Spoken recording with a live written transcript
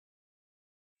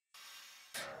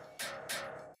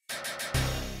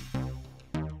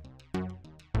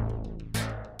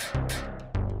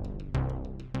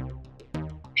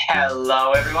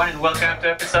Hello everyone and welcome to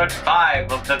episode 5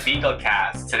 of the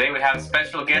BeagleCast. Today we have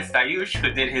special guest Ayush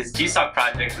who did his GSOC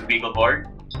project with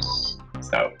BeagleBoard.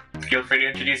 So feel free to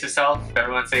introduce yourself.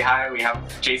 Everyone say hi. We have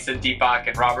Jason, Deepak,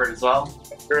 and Robert as well.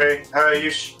 Great. Hi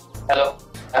Ayush. Hello.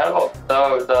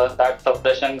 So that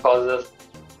suppression causes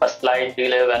a slight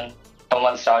delay when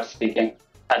someone starts speaking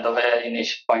at the very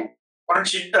initial point. Why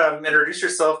don't you introduce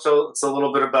yourself? Tell us a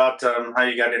little bit about how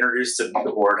you got introduced to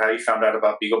BeagleBoard, how you found out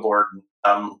about BeagleBoard,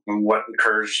 and what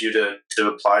encouraged you to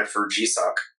apply for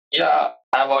GSOC. Yeah,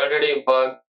 I've already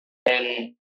worked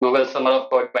in Google Summer of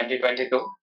Code 2022.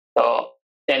 So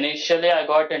initially I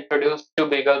got introduced to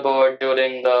BeagleBoard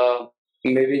during the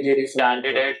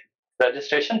candidate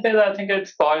registration phase, I think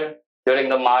it's called, during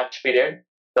the March period.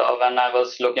 So when I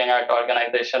was looking at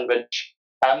organization, which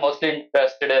I'm mostly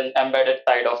interested in embedded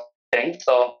side of things.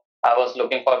 So I was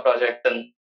looking for projects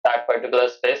in that particular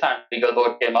space and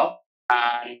BeagleBoard came up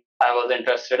and I was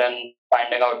interested in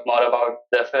finding out more about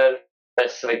Zephyr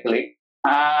specifically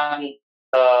and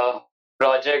the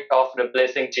project of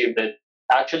replacing Gbridge.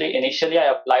 Actually, initially I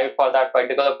applied for that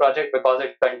particular project because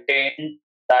it contained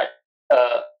that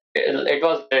it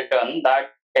was written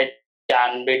that it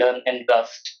can be done in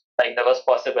Rust. Like there was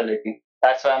possibility.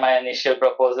 That's why my initial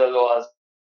proposal was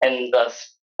in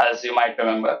Rust, as you might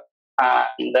remember.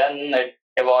 And then it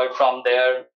evolved from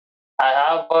there. I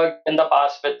have worked in the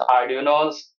past with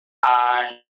Arduinos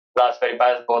and Raspberry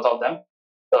Pis, both of them.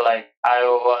 So like I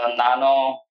have a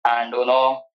Nano and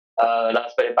Uno,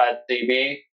 Raspberry Pi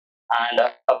 3B, and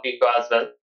a Pico as well.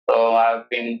 So I've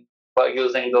been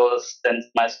using those since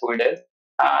my school days.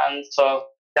 And so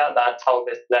yeah, that's how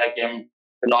basically I came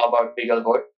to know about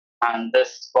BeagleBoard. And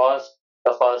this was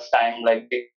the first time, like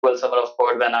the Google Summer of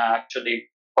Code, when I actually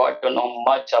got to know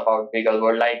much about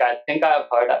BeagleBoard. Like I think I've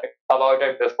heard about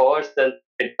it before, since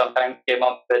it sometimes came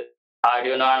up with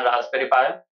Arduino and Raspberry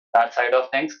Pi, that side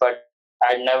of things, but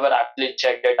I'd never actually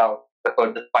checked it out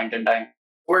before this point in time.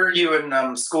 Where are you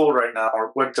in school right now,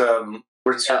 or what's your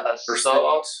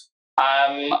so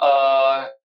I'm a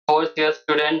fourth year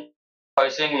student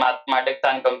pursuing mathematics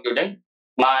and computing.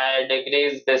 My degree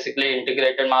is basically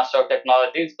integrated Master of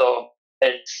Technology, so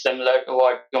it's similar to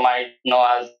what you might know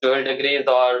as dual degrees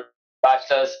or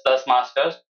bachelor's plus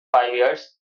master's, 5 years.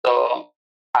 So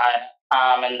I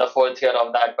am in the fourth year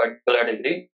of that particular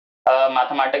degree.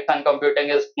 Mathematics and computing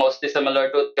is mostly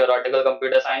similar to theoretical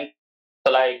computer science.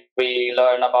 So like we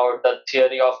learn about the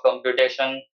theory of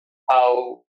computation,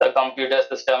 how the computer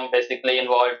system basically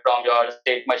evolved from your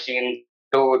state machine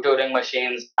to Turing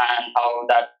machines and how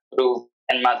that grew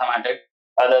in mathematics.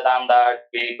 Other than that,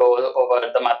 we go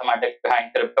over the mathematics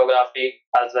behind cryptography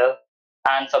as well,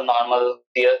 and some normal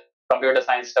computer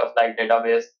science stuff like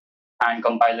database and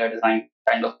compiler design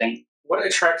kind of thing. What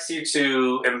attracts you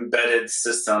to embedded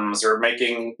systems or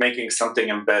making something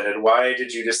embedded? Why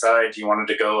did you decide you wanted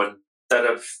to go and, instead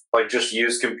of like just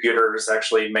use computers,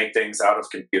 actually make things out of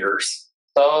computers?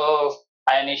 So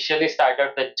I initially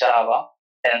started with Java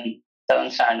in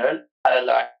 7th standard. I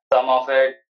learned some of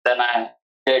it, then I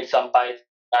did some Python,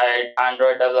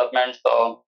 Android development.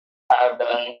 So I've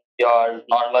done your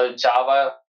normal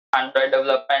Java Android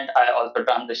development. I also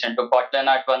transitioned to Kotlin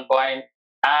at one point,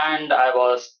 and I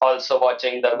was also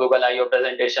watching the Google I/O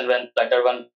presentation when Flutter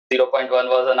 1.0.1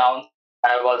 was announced.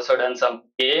 I've also done some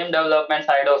game development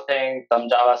side of things, some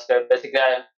JavaScript. Basically,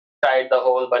 I tried the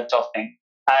whole bunch of things.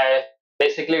 I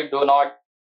basically do not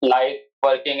like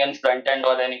working in front end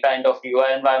or any kind of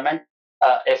UI environment.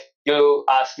 If you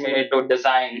ask me to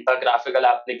design a graphical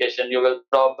application, you will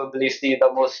probably see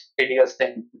the most hideous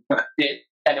thing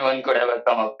anyone could ever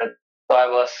come up with. So I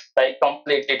was like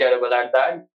completely terrible at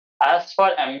that. As for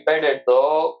embedded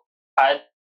though, I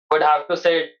would have to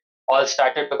say it all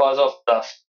started because of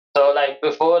Rust. So like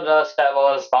before Rust, I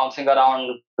was bouncing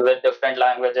around with different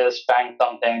languages, trying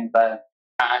something, but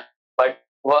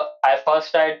I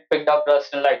first picked up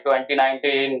Rust in like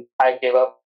 2019. I gave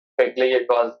up quickly. It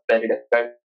was very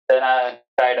difficult. Then I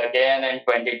tried again in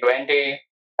 2020.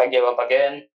 I gave up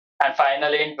again. And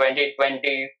finally in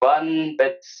 2021,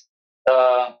 with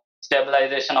the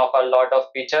stabilization of a lot of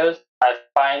features, I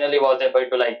finally was able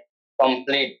to like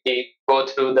completely go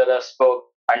through the Rust book,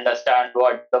 understand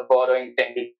what the borrowing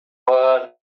things were.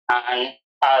 And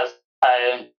as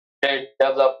I did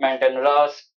development in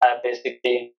Rust, I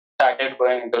basically started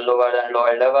going to lower and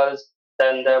lower levels.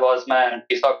 Then there was my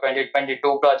GSOC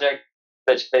 2022 project,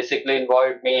 which basically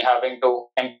involved me having to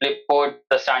import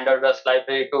the standard Rust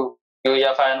library to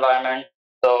UEFI environment.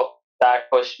 So that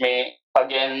pushed me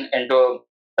again into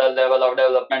the level of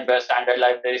development where standard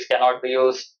libraries cannot be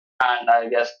used. And I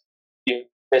guess you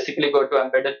basically go to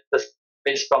embedded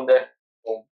space from there.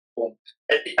 cool.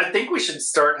 I think we should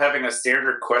start having a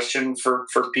standard question for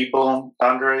people,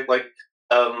 Andre. Like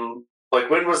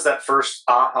when was that first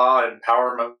aha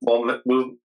empowerment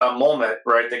moment,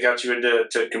 right? That got you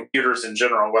into computers in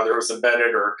general, whether it was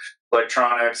embedded or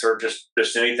electronics or just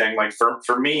anything. Like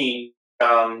for me,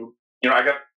 I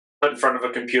got put in front of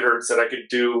a computer and said I could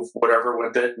do whatever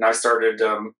with it, and I started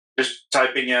just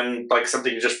typing in like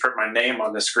something to just print my name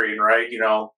on the screen, right?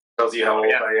 Tells you how old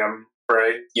I am,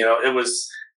 right? It was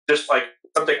just like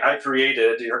something I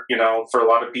created. For a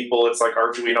lot of people, it's like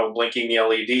Arduino blinking the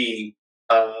LED.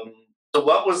 So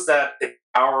what was that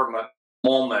empowerment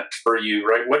moment for you,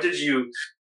 right? What did you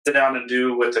sit down and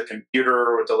do with the computer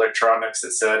or with electronics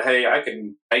that said, hey, I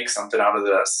can make something out of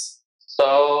this?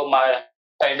 So my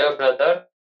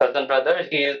cousin brother,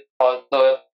 he is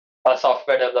also a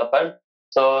software developer.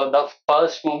 So the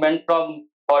first movement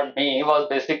for me was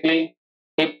basically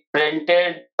he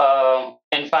printed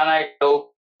infinite loop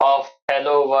of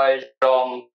hello world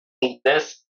from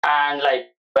this, and like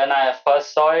when I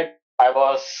first saw it, I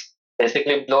was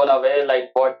basically blown away.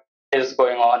 Like, what is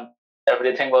going on?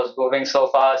 Everything was moving so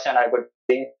fast, and I could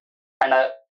see. And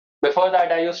before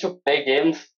that, I used to play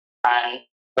games, and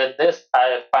with this,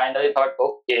 I finally thought,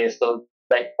 okay, so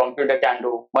like computer can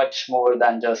do much more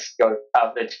than just your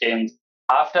average games.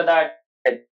 After that,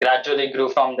 it gradually grew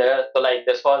from there. So like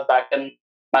this was back in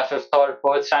my fifth or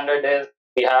fourth standard days.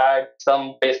 We had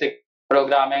some basic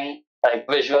programming, like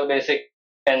Visual Basic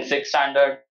in sixth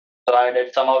standard. So I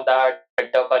did some of that,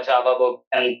 picked up a Java book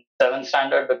in seventh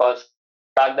standard because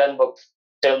back then books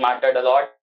still mattered a lot.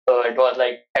 So it was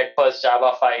like head first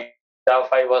Java 5. Java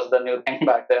 5 was the new thing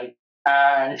back then.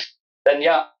 And then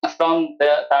from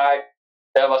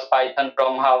there was Python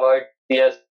from Harvard.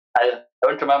 Yes, I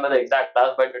don't remember the exact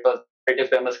class, but it was a pretty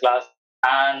famous class.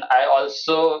 And I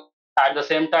also, at the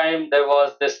same time, there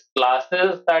was this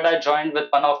classes that I joined with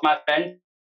one of my friends,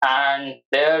 and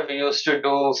there we used to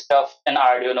do stuff in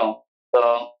Arduino.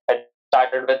 So it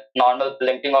started with normal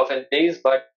blinking of LEDs,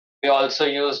 but we also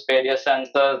used various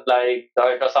sensors like the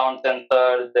ultrasound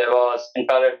sensor, there was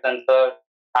infrared sensor,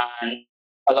 and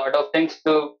a lot of things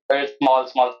to very small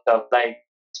stuff like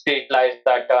street lights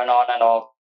that turn on and off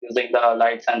using the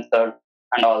light sensor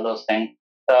and all those things.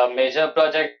 The major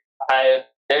project I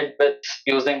did with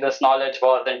using this knowledge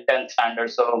was in 10th standard.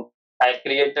 So I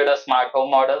created a smart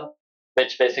home model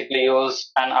which basically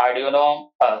used an Arduino,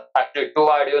 actually two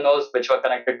Arduinos which were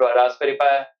connected to a Raspberry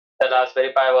Pi. The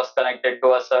Raspberry Pi was connected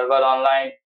to a server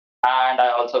online, and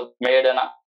I also made an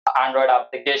Android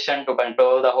application to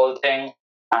control the whole thing,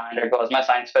 and it was my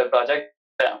science fair project.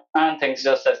 Yeah, and things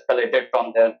just escalated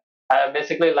from there. I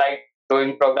basically liked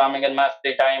doing programming in my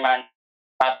free time, and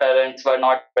my parents were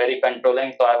not very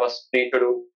controlling, so I was free to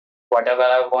do whatever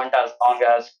I want as long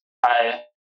as I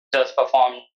just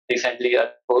performed decently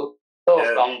at school. So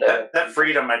from there, that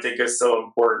freedom I think is so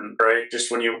important, right?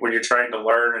 Just when you're trying to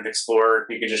learn and explore,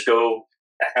 you can just go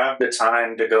have the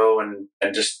time to go and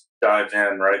just dive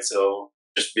in, right? So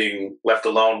just being left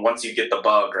alone once you get the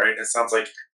bug, right? It sounds like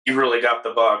you really got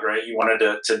the bug, right? You wanted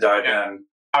to dive in.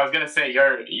 I was gonna say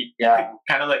you're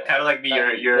kind of like me.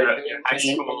 You're high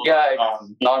school. Yeah,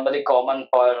 it's normally common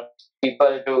for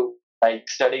people to like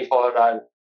study for our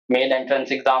main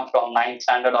entrance exam from 9th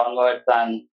standard onwards,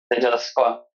 and they just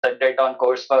concentrate on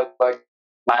coursework. But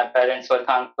my parents were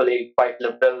thankfully quite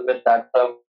liberal with that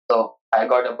stuff, so I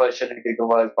got opportunity to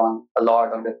work on a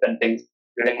lot of different things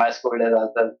during my school days as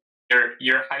well.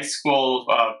 Your high school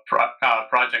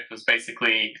project was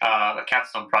basically a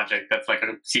capstone project. That's like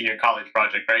a senior college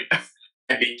project, right?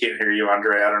 Maybe can't hear you,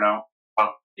 Andre. I don't know.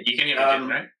 Oh, you can hear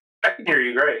me, right? I can hear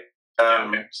you great.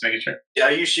 Okay, just making sure. Yeah,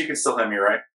 you can still hear me,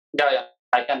 right? Yeah,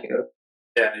 I can hear.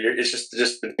 Yeah, it's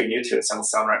just between you two. It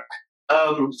sounds right.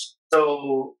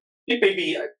 So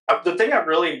maybe the thing I'm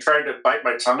really trying to bite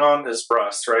my tongue on is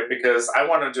Rust, right? Because I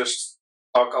want to just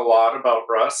talk a lot about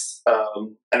Rust,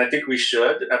 and I think we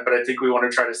should, but I think we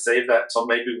want to try to save that till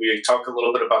maybe we talk a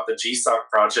little bit about the GSOC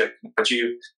project that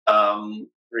you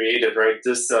created, right?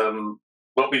 This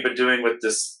what we've been doing with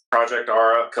this project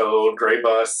Aura code,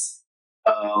 Greybus.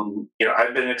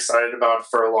 I've been excited about it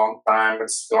for a long time.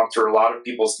 It's gone through a lot of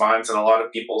people's minds and a lot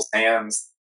of people's hands.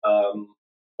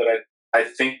 But I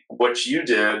think what you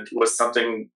did was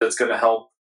something that's going to help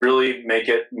really make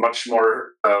it much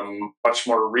more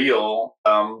real,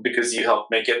 because you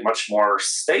helped make it much more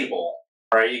stable,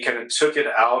 right? You kind of took it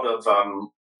out of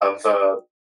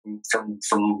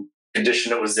from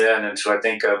condition it was in into, I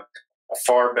think, a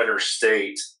far better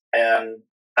state. And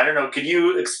I don't know, could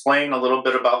you explain a little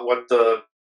bit about what the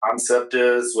concept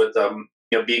is with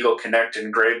Beagle Connect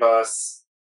and Greybus,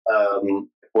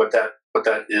 what that what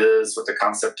that is, what the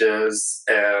concept is,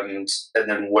 and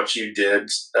then what you did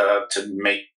to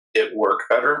make it work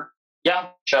better? Yeah,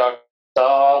 sure.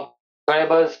 So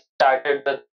Greybus started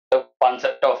with the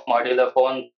concept of modular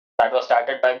phone that was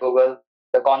started by Google.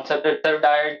 The concept itself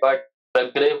died, but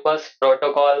the Greybus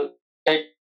protocol, it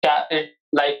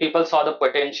like people saw the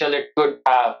potential it could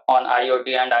have on IoT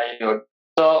and IoT.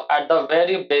 So at the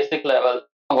very basic level,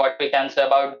 what we can say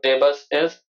about Greybus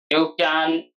is you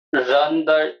can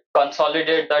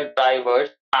consolidate the drivers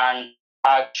and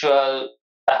actual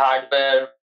hardware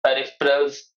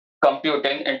peripherals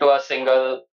computing into a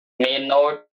single main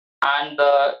node, and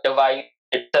the device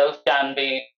itself can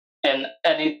be in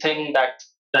anything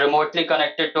that's remotely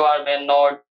connected to our main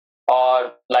node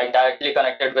or like directly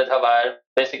connected with a wire.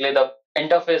 Basically, the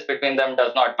interface between them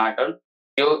does not matter.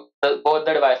 Both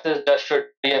the devices just should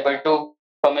be able to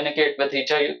communicate with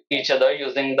each other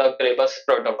using the Greybus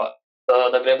protocol. So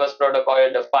the Greybus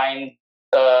protocol defines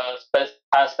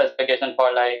has specification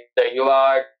for like the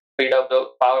UART, speed of the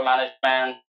power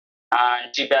management,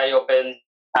 and GPI open,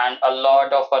 and a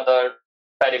lot of other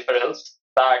peripherals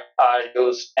that are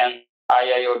used in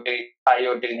IoT,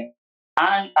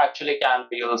 and actually can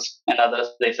be used in other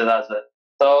places as well.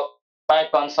 So by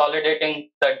consolidating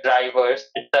the drivers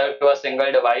itself to a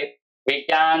single device, we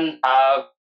can have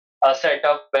a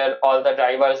setup where all the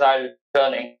drivers are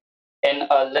running in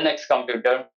a Linux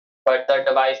computer, but the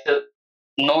devices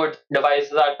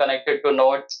are connected to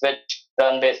nodes which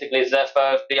run basically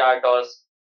Zephyr, FreeRTOS,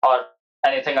 or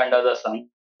anything under the sun.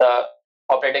 The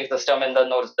operating system in the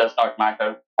nodes does not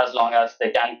matter as long as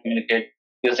they can communicate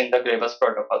using the Greybus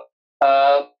protocol.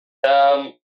 Uh,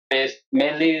 um,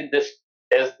 Mainly, this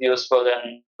is useful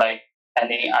in like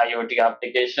any IoT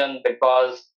application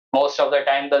because most of the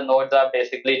time the nodes are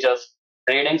basically just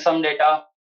reading some data.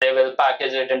 They will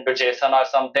package it into JSON or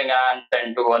something and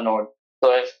send to a node.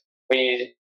 So if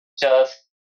we just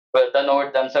well, the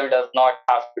node themselves does not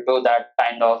have to do that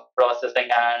kind of processing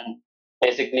and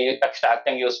basically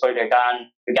extracting useful data, and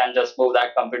you can just move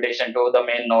that computation to the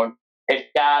main node. It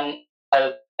can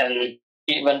help in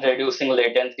even reducing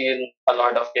latency in a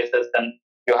lot of cases. Then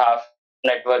you have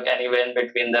network anywhere in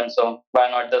between them, so why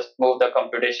not just move the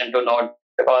computation to node?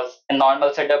 Because in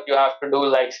normal setup you have to do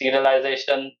like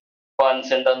serialization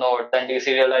once in the node, then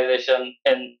deserialization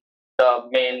in the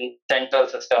main central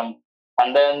system,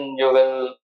 and then you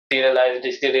will serialize,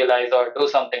 deserialize, or do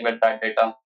something with that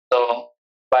data. So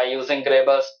by using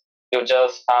Greybus, you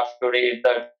just have to read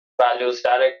the values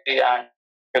directly, and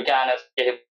you can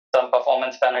escape some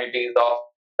performance penalties of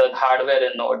the hardware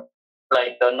in Node.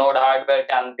 Like the Node hardware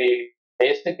can be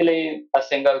basically a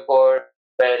single core,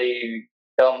 very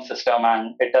dumb system,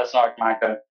 and it does not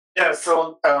matter. Yeah,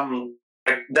 so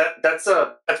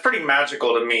that's pretty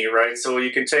magical to me, right? So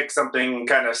you can take something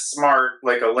kind of smart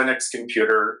like a Linux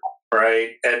computer,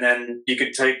 right, and then you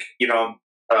could take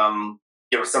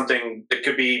something that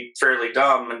could be fairly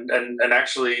dumb, and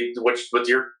actually, which with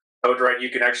your code, right, you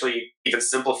can actually even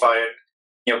simplify it,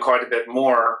 quite a bit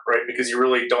more, right, because you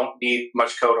really don't need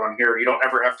much code on here. You don't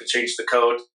ever have to change the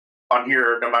code on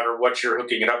here, no matter what you're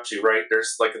hooking it up to, right?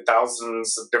 There's like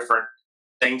thousands of different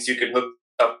things you can hook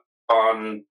up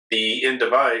on the end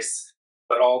device,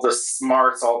 but all the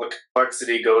smarts, all the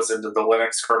complexity goes into the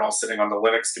Linux kernel sitting on the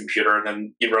Linux computer, and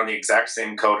then you run the exact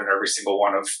same code in every single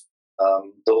one of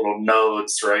the little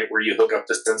nodes, right, where you hook up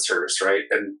the sensors, right,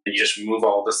 and you just move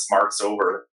all the smarts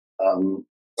over. So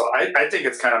I think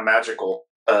it's kind of magical,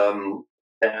 so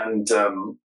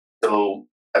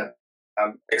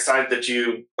I'm excited that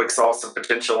you saw some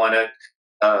potential in it,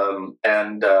 I've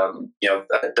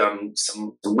done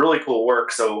some really cool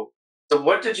work. So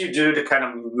what did you do to kind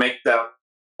of make that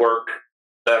work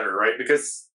better, right?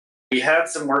 Because we had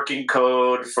some working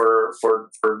code for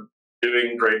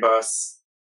doing Greybus,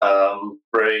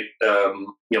 right?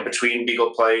 Between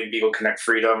Beagle Play and Beagle Connect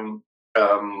Freedom,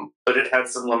 but it had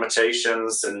some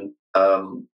limitations, and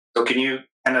so can you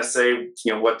kind of say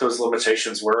what those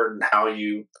limitations were and how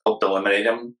you helped eliminate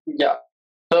them? Yeah.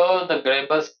 So the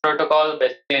Greybus protocol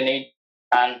basically needs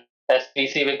an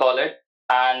SPC, we call it,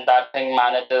 and that thing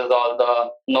manages all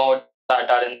the nodes that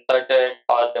are inserted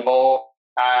or removed,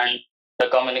 and the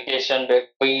communication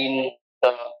between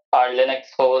our Linux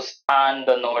host and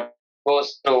the node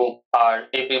goes through our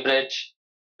Gbridge,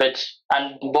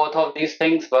 and both of these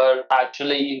things were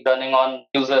actually running on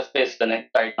user space Linux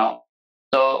right now.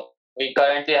 So we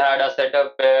currently had a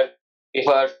setup where we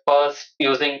were first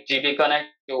using GB Connect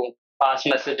to pass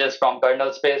messages from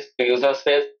kernel space to user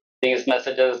space. These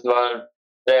messages were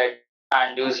read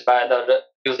and used by the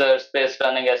user space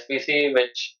running SPC,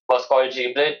 which was called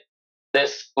Gbridge.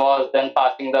 This was then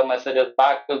passing the messages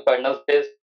back to kernel space,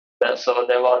 So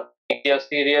there was BCF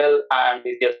serial, and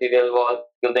BCF serial was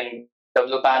using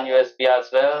WPAN USB as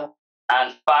well.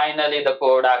 And finally, the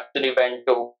code actually went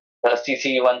to the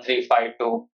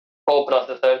CC1352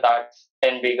 coprocessor that's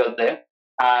in BeaglePlay.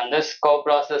 And this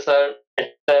coprocessor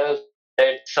itself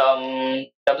did some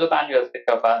WPAN USB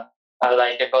stuff.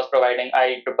 Like it was providing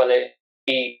IEEE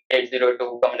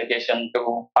E802 communication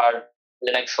to our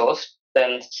Linux host,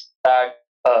 since that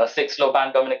 6 low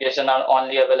band communication are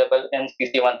only available in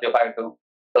CC1352.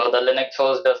 So the Linux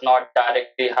host does not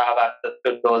directly have access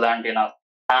to those antennas.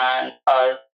 And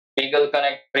our Beagle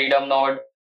Connect Freedom node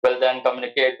will then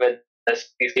communicate with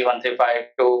this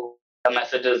CC1352. The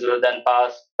messages will then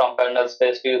pass from kernel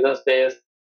space to user space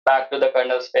back to the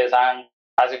kernel space. And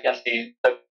as you can see,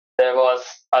 there was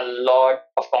a lot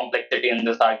of complexity in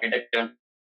this architecture.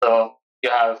 So you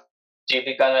have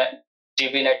GB Connect,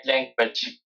 GB Netlink,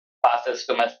 which passes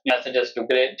to messages to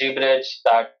Gbridge,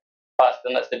 that passes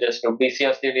the messages to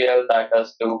BCF serial, that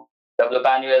does to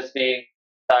WPAN USB,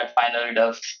 that finally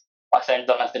does send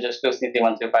the messages to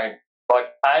CC1352.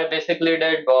 What I basically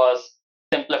did was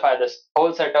simplify this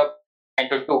whole setup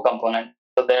into 2 components.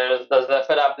 So there is the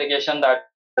Zephyr application that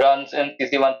runs in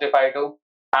CC1352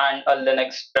 and a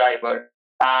Linux driver.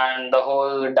 And the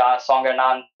whole dance song and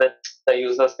dance with the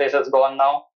user space is gone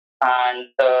now. And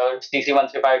the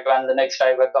CC1352 and the Linux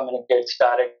driver communicates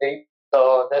directly.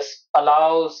 So this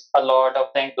allows a lot of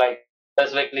things, like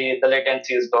specifically the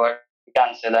latency is lower. You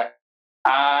can say that.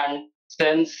 And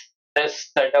since this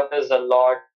setup is a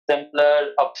lot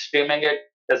simpler, upstreaming it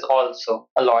is also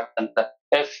a lot simpler.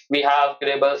 If we have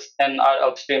Greybus in our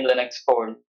upstream Linux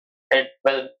code, it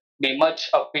will be much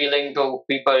appealing to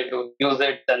people to use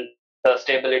it, and the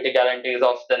stability guarantees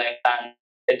of Linux, and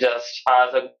it just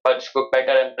has a much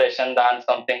better impression than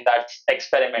something that's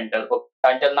experimental.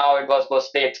 Until now, it was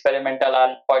mostly experimental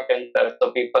and potential.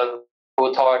 So people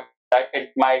who thought that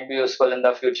it might be useful in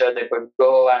the future, they could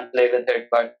go and play with it,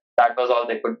 but that was all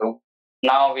they could do.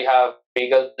 Now we have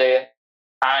Beagle Play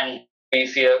and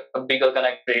Beagle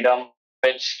Connect Freedom,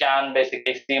 which can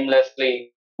basically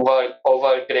seamlessly work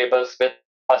over Greybus with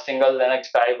a single Linux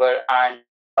driver and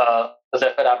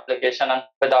Zephyr application, and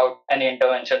without any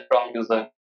intervention from user.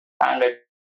 And it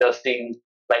just seems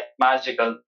like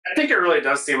magical. I think it really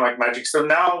does seem like magic. So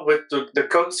now with the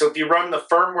code, so if you run the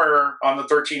firmware on the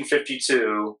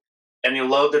 1352 and you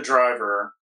load the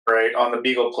driver, right, on the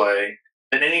Beagle Play,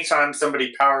 then anytime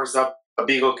somebody powers up a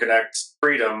Beagle Connect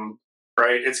Freedom,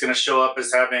 right, it's going to show up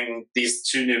as having these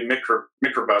 2 new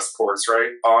microbus ports,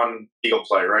 right, on Beagle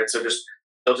Play, right? So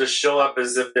they'll just show up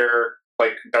as if they're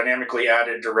like dynamically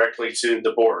added directly to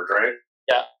the board, right?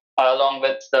 Yeah, along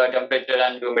with the temperature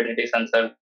and humidity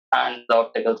sensor and the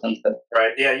optical sensor.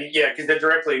 Right. Yeah. Because that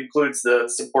directly includes the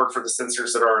support for the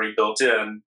sensors that are already built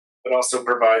in, but also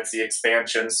provides the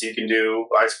expansion so you can do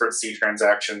I2C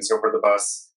transactions over the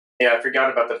bus. Yeah, I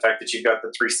forgot about the fact that you've got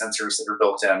the 3 sensors that are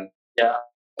built in. Yeah.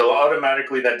 So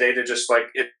automatically that data just like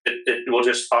it will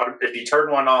just if you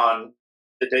turn one on,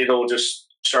 the data will just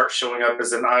start showing up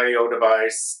as an IO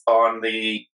device on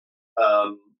the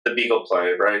Beagle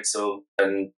Play, right? So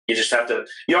and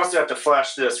you also have to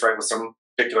flash this, right, with some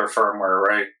particular firmware,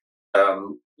 right?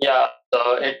 Yeah,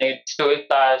 so it needs to be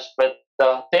flashed with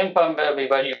the same firmware we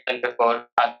were using before,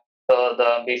 so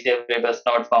the BCF Greybus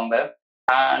node firmware,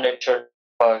 and it should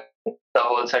work with the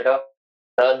whole setup.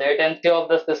 The latency of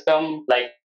the system,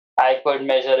 like I could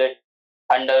measure it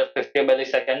under 50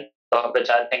 milliseconds, which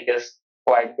I think is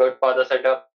quite good for the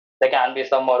setup. There can be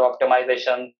some more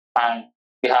optimization, and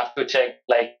we have to check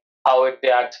like how it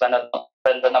reacts when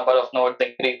the number of nodes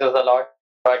increases a lot.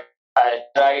 But I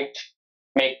tried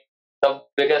make the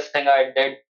biggest thing I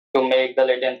did to make the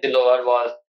latency lower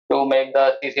was to make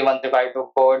the CC1352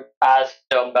 code as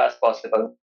dumb as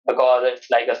possible, because it's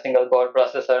like a single core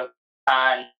processor,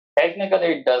 and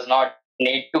technically it does not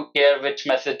need to care which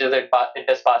messages it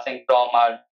is passing from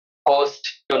our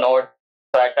host to node.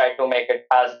 So I tried to make it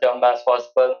as dumb as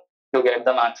possible to get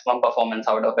the maximum performance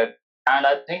out of it. And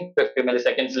I think 50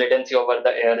 milliseconds latency over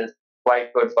the air is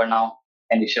quite good for now,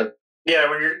 initial.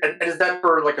 Yeah, and is that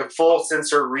for like a full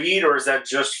sensor read, or is that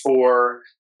just for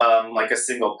like a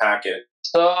single packet?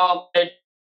 So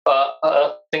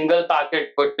a single packet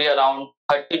would be around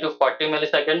 30 to 40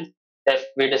 milliseconds if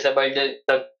we disable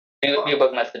the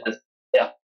debug messages.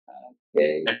 Yeah.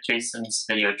 Okay. Jason's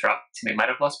video dropped. He might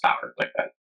have lost power like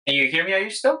that. Can you hear me? Are you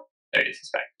still? There it is. He's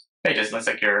back. Hey, Jason, looks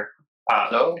like your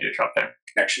video dropped there.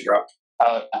 Connection dropped.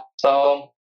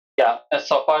 So yeah,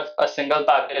 so for a single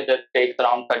packet that takes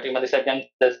around 30 milliseconds,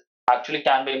 this actually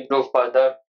can be improved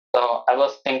further. So I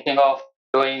was thinking of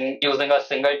using a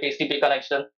single TCP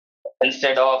connection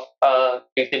instead of a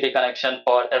TCP connection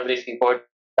for every C port.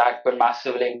 That could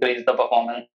massively increase the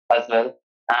performance as well.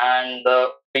 And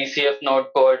the PCF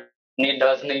node code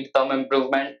does need some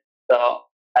improvement. So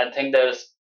I think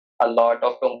there's a lot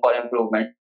of room for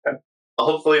improvement. Well,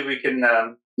 hopefully we can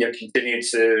continue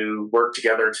to work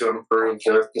together to improve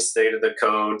the state of the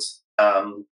code.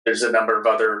 There's a number of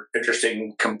other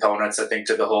interesting components, I think,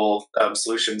 to the whole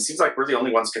solution. Seems like we're the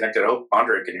only ones connected. I hope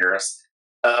Andre can hear us.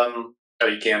 Oh,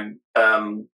 you can.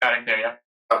 Got it there, yeah.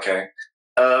 Okay.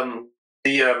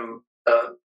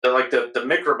 The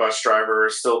microbus driver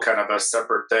is still kind of a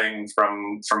separate thing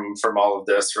from all of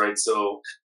this, right? So,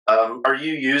 are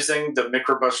you using the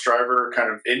microbus driver kind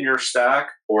of in your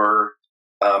stack, or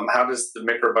how does the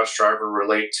microbus driver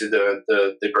relate to the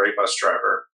Greybus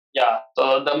driver? Yeah,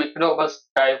 so the microbus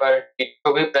driver needs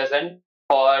to be present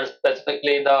for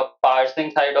specifically the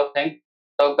parsing side of things.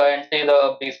 So currently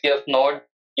the BCF node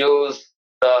use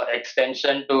the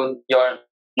extension to your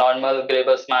normal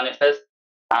Greybus manifest,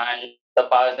 and the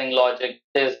parsing logic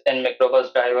is in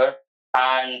microbus driver,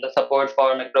 and the support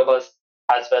for microbus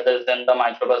as well as in the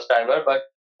microbus driver.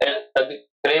 But the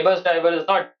Greybus driver is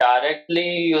not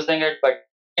directly using it, but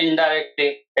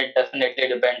indirectly it definitely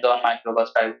depends on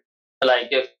microbus driver.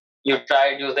 Like if you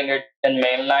tried using it in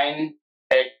mainline,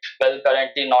 it will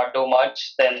currently not do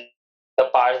much, then the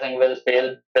parsing will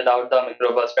fail without the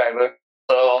microbus driver.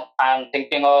 So I'm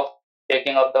thinking of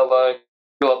taking up the work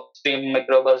to upstream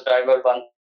microbus driver once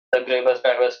the Greybus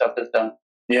driver stuff is done.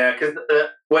 Yeah, because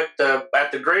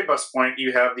at the Greybus point,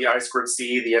 you have the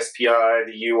I2C, the SPI,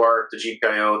 the UART, the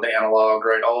GPIO, the analog,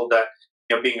 right? All of that,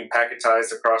 being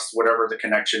packetized across whatever the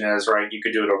connection is, right? You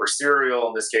could do it over serial.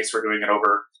 In this case, we're doing it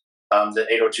over the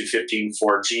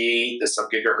 802.15.4G, the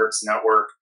sub-gigahertz network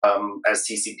as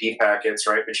TCP packets,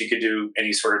 right? But you could do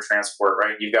any sort of transport,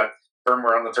 right? You've got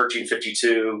firmware on the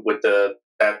 1352 with the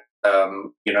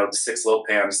 6 low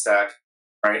pan stack,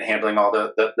 right? Handling all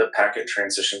the packet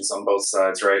transitions on both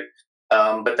sides, right?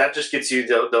 But that just gets you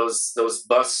those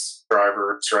bus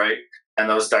drivers, right? And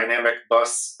those dynamic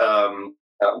bus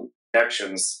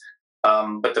connections.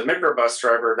 But the microbus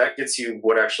driver, that gets you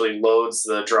what actually loads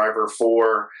the driver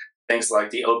for things like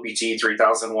the OPT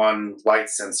 3001 light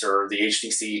sensor, the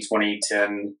HTC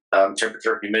 2010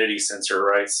 temperature humidity sensor,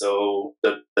 right? So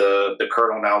the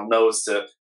kernel now knows to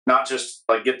not just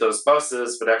like get those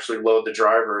buses, but actually load the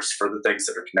drivers for the things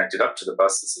that are connected up to the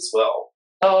buses as well.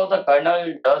 So the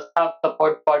kernel does have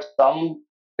support for some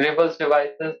Greybus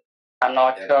devices. I'm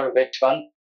not sure which one,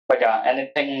 but yeah,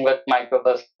 anything with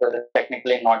microbus will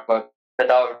technically not work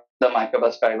without the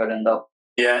microbus driver in the.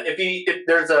 Yeah, if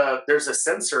there's a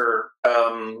sensor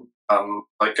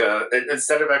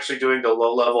instead of actually doing the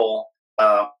low level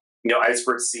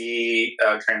I2C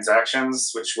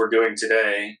transactions, which we're doing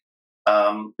today,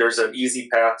 there's an easy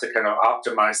path to kind of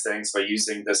optimize things by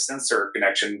using the sensor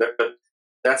connection, but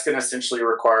that's going to essentially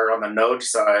require on the node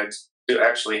side to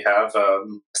actually have a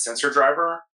sensor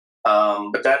driver.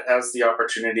 But that has the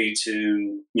opportunity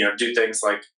to do things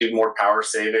like do more power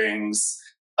savings,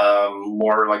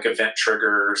 more like event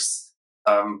triggers,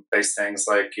 based things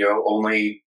like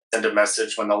only send a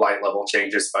message when the light level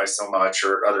changes by so much,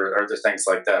 or other things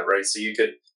like that, right? So you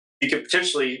could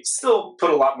potentially still put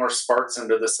a lot more sparks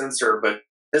into the sensor, but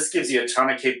this gives you a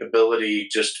ton of capability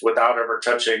just without ever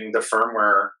touching the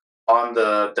firmware on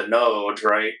the node,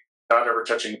 right? Without ever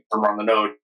touching the firmware on the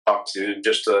node, talk to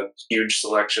just a huge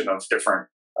selection of different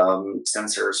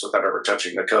sensors without ever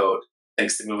touching the code,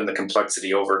 thanks to moving the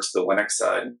complexity over to the Linux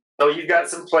side. So you've got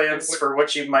some plans for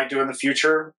what you might do in the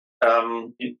future.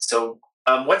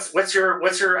 What's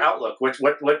your outlook? What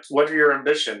are your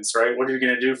ambitions, right? What are you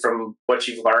going to do from what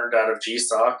you've learned out of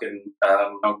GSOC and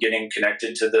getting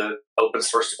connected to the open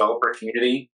source developer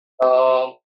community?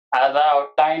 As I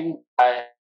outlined, I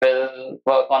will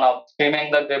work on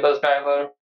upstreaming the Greybus driver.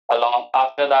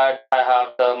 After that, I have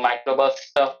the microbus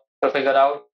stuff to figure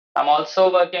out. I'm also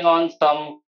working on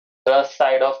some Rust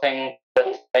side of things,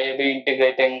 maybe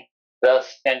integrating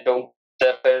Rust into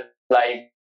Zephyr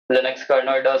like Linux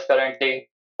kernel does currently.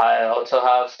 I also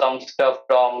have some stuff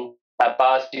from my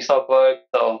past GSOC work,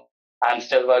 so I'm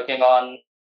still working on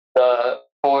the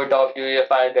port of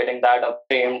UEFI, getting that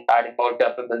upstream, adding more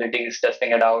capabilities,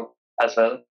 testing it out as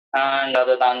well. And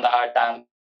other than that, I'm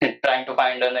trying to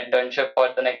find an internship for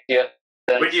the next year.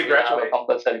 When do you graduate?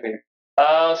 Compulsory period.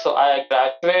 So I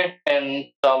graduate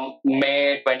in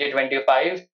May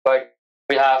 2025, but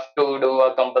we have to do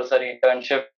a compulsory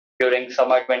internship during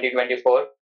summer 2024.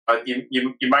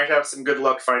 You might have some good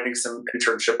luck finding some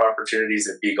internship opportunities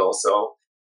at Beagle. So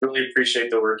really appreciate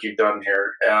the work you've done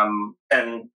here.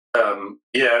 And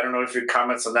yeah, I don't know if your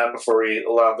comments on that before we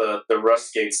allow the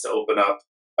Rust gates to open up.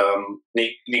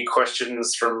 Any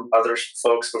questions from other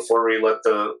folks before we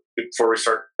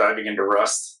start diving into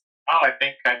Rust? Oh, I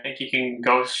think you can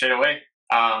go straight away.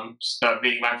 Just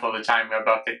being mindful of the time, we have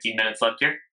about 15 minutes left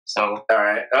here. So all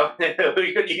right,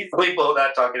 we could easily blow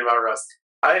that talking about Rust.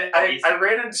 I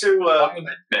ran into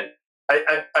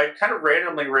I kind of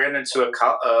randomly ran into a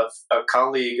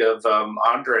colleague of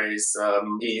Andre's.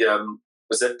 He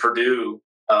was at Purdue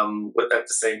at the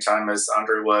same time as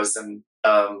Andre was, and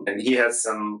he had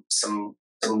some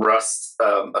Rust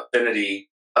affinity,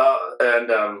 so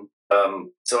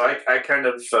I kind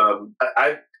of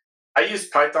I use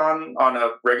Python on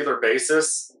a regular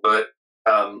basis, but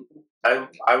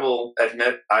I will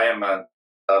admit I'm a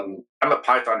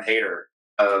Python hater.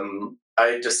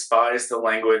 I despise the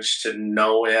language to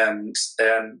no end,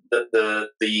 and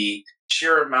the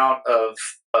sheer amount of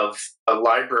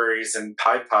libraries in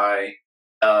PyPy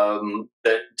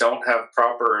that don't have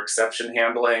proper exception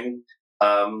handling,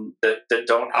 that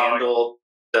don't handle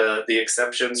the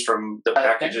exceptions from the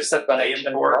packages that they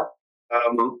import.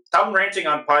 I'm ranting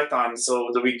on Python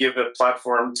so that we give a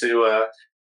platform to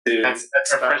that's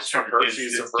our first short.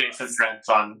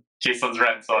 Jason's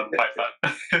rants on Python.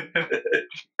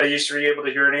 Are you sure you're able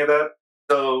to hear any of that?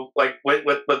 So, like with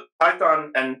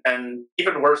Python, and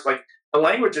even worse, like the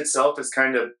language itself is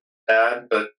kind of bad,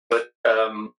 but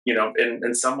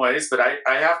in some ways. But I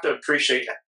have to appreciate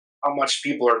how much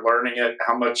people are learning it,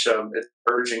 how much it's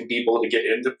urging people to get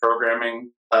into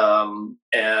programming, and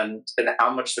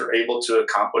how much they're able to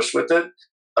accomplish with it.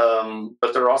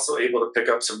 But they're also able to pick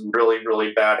up some really,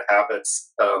 really bad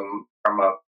habits from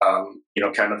a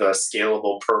kind of a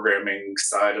scalable programming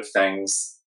side of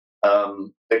things.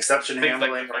 Exception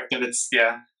handling, like that it's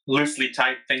loosely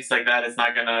typed, things like that is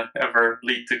not gonna ever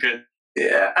lead to good.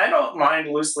 Yeah, I don't mind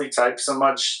loosely typed so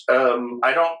much.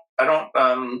 I don't.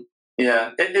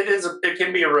 Yeah, it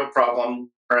can be a real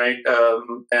problem, right?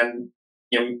 And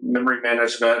memory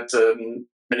management and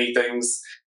many things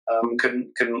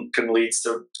can lead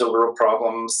to real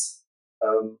problems.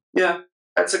 Yeah,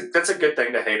 that's a good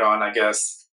thing to hate on, I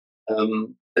guess.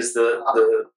 Is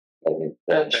the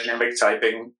dynamic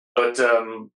typing, but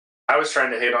I was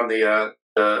trying to hate on the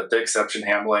exception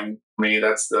handling. For me,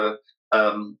 that's the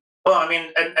well, I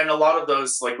mean, and a lot of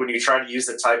those, like when you try to use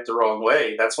the type the wrong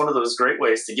way, that's one of those great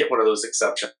ways to get one of those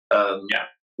exceptions.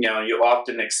 You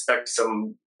often expect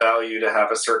some value to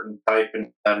have a certain type,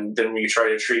 and then when you try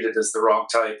to treat it as the wrong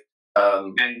type.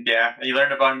 And you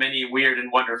learn about many weird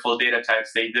and wonderful data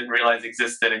types that you didn't realize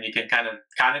existed, and you can kind of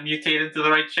mutate into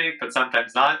the right shape, but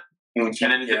sometimes not. And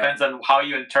then it depends on how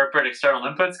you interpret external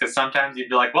inputs, because sometimes you'd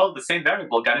be like, well, the same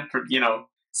variable got input,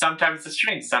 sometimes it's a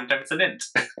string, sometimes it's an int.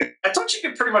 I thought you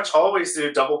could pretty much always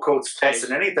do double quotes plus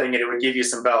in anything, and it would give you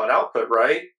some valid output,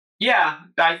 right? Yeah,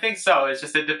 I think so. It's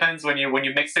just it depends when you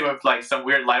mix it with like some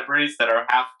weird libraries that are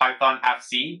half Python, half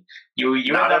C. You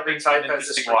end up in some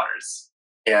interesting waters.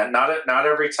 Yeah, not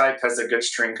every type has a good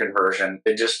string conversion.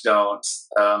 They just don't.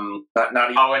 Not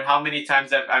even. Oh, and how many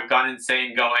times I've gone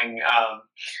insane going,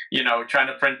 trying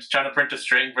to print a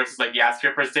string versus like the ASCII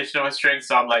representation of a string.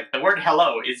 So I'm like, the word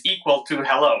hello is equal to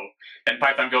hello, and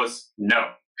Python goes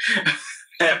no.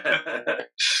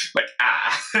 Like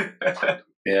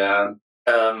Yeah.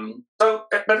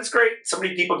 But it's great. So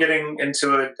many people getting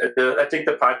into it. I think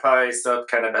the PyPy stuff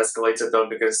kind of escalates it though,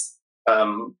 because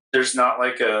there's not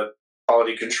like a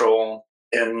quality control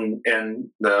in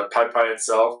the PyPy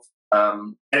itself.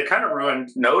 It kind of ruined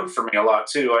Node for me a lot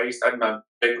too. I'm a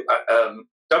big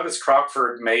Douglas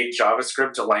Crockford made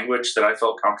JavaScript a language that I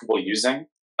felt comfortable using.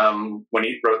 When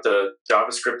he wrote the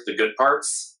JavaScript, the good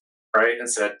parts, right, and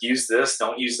said use this,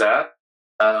 don't use that.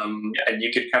 And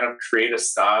you could kind of create a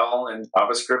style in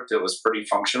JavaScript that was pretty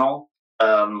functional.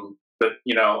 But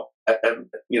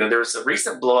there's a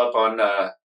recent blow up on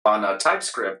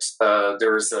TypeScript.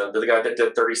 There was the guy that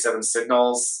did 37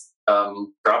 signals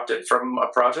dropped it from a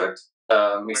project.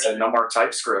 He said no more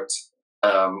TypeScript,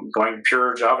 going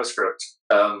pure JavaScript.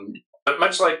 But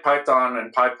much like Python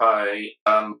and PyPy,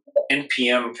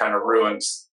 NPM kind of ruined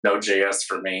Node.js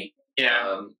for me.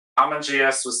 Yeah.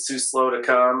 CommonJS was too slow to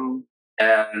come.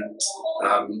 And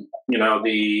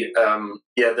the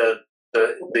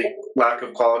lack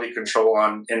of quality control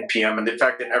on NPM, and the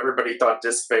fact that everybody thought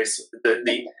disk space,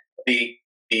 the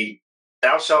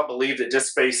thou shalt believe that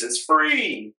disk space is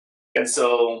free, and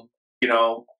so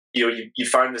you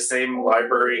find the same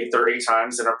library 30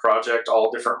 times in a project,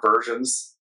 all different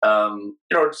versions, so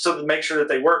to make sure that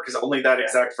they work, because only that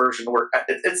exact version works.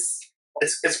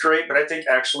 It's great, but I think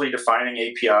actually defining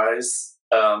APIs.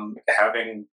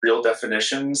 Having real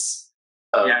definitions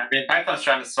Yeah, I mean, Python's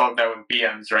trying to solve that with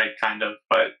VMs, right? Kind of,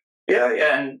 but yeah,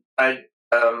 and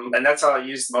that's how I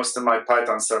used most of my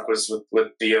Python stuff was with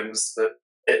VMs. That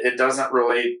it doesn't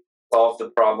really solve the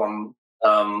problem,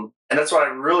 and that's why I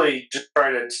really just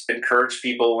try to encourage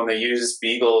people when they use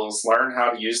Beagles, learn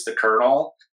how to use the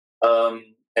kernel,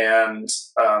 and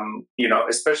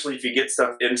especially if you get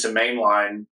stuff into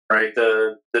mainline. Right,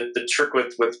 the trick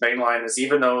with mainline is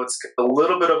even though it's a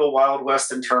little bit of a wild west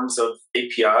in terms of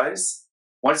APIs,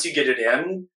 once you get it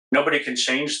in, nobody can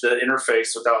change the interface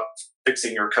without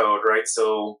fixing your code, right?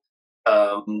 So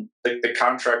the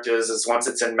contract is once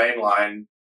it's in mainline,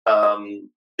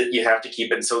 that you have to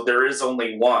keep it. So there is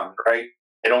only one, right?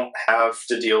 I don't have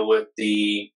to deal with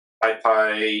the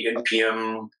IPy,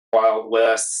 NPM, Wild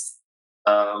West.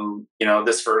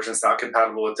 This version's not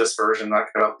compatible with this version. Not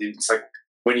compatible. It's like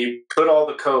when you put all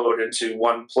the code into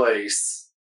one place,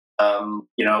 and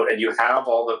you have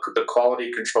all the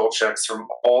quality control checks from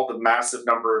all the massive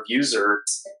number of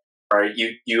users, right?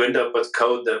 You end up with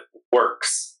code that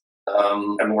works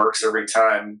and works every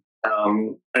time.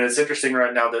 And it's interesting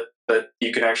right now that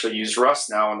you can actually use Rust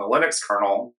now in the Linux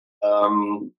kernel.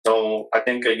 So I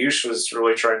think Ayush was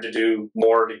really trying to do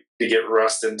more to get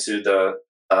Rust into the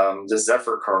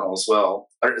Zephyr kernel as well.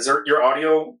 Is your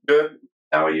audio good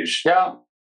now, Ayush? Yeah,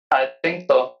 I think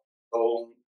so.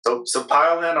 So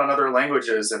pile in on other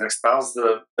languages and espouse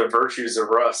the virtues of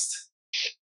Rust.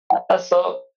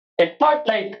 So it's not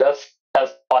like Rust has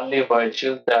only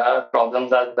virtues, there are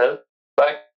problems as well.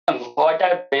 But what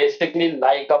I basically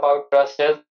like about Rust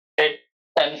is it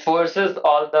enforces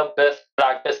all the best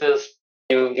practices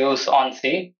you use on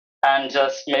C and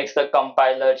just makes the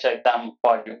compiler check them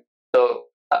for you. So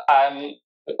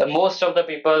most of the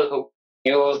people who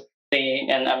use C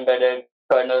in embedded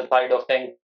kernel side of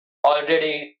things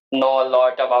already know a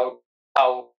lot about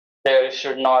how there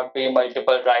should not be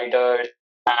multiple writers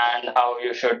and how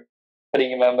you should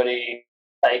free memory.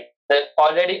 Like they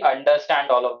already understand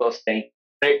all of those things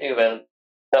pretty well.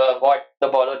 What the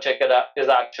borrow checker is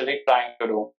actually trying to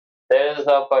do. There is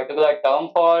a particular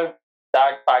term for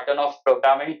that pattern of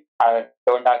programming. I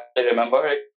don't actually remember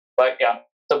it, but yeah.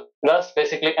 So Rust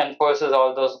basically enforces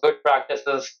all those good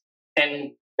practices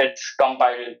in its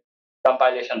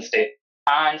compilation state.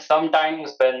 And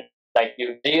sometimes when like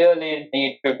you really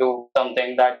need to do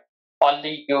something that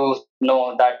only you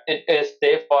know that it is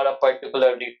safe for a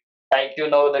particular reason, like you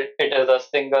know that it is a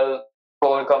single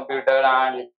core computer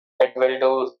and it will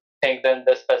do things in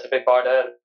this specific order.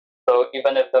 So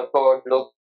even if the code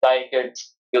looks like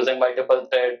it's using multiple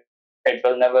threads, it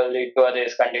will never lead to a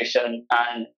race condition.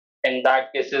 And in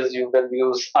that cases, you will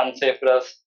use unsafe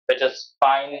Rust, which is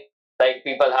fine. Like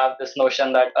people have this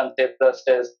notion that unsafe Rust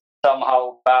is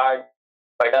somehow bad,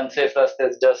 but unsafe Rust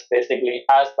is just basically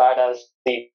as bad as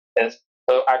C is.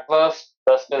 So at worst,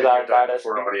 Rust is as bad as C,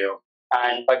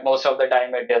 but most of the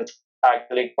time it is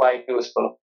actually quite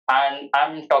useful. And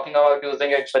I'm talking about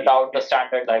using it without the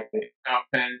standard library. Oh,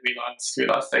 and we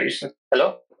lost Ayush.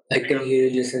 Hello? I can hear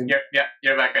you, Jason.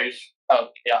 You're back, Ayush.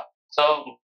 Okay, yeah. So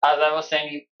as I was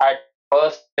saying, at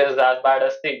first it is as bad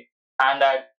as C, and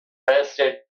at best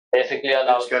it basically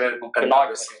allows you to not on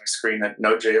my screen that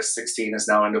Node.js 16 is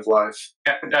now end of life.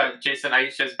 Yeah, Jason,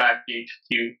 Ayush is back.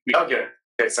 Okay,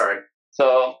 sorry.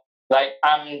 So like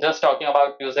I'm just talking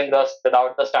about using Rust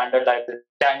without the standard library.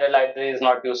 Standard library is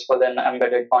not useful in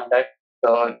embedded context.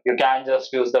 So you can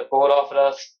just use the core of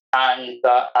Rust and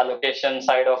the allocation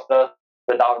side of Rust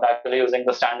without actually using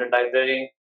the standard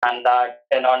library. And that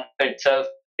in on itself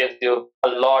gives you a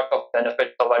lot of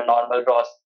benefits over normal ROS.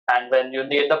 And when you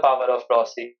need the power of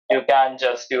ROS, you can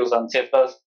just use unsafe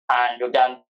Rust and you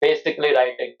can basically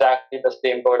write exactly the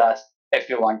same code as if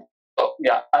you want. So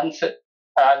yeah,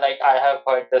 like I have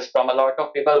heard this from a lot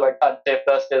of people, but unsafe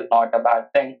Rust is not a bad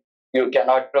thing. You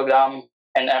cannot program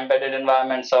in embedded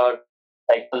environments or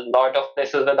like a lot of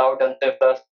places without unsafe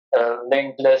Rust.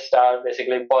 Linked lists are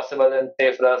basically impossible in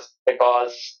safe Rust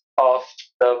because of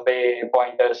the way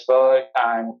pointers work,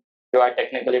 and you are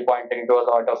technically pointing to a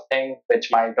lot of things which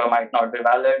might or might not be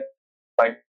valid.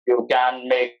 But you can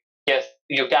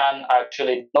you can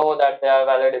actually know that they are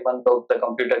valid even though the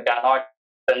computer cannot.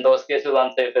 In those cases,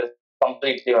 unsafe is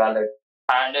completely valid.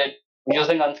 And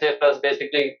using unsafe Rust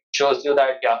basically shows you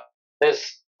that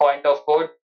this point of code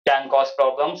can cause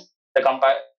problems.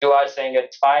 You are saying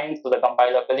it's fine, so the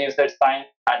compiler believes it's fine,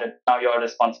 and it's now your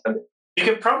responsibility. You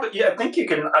can probably, I think you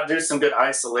can do some good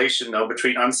isolation though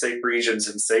between unsafe regions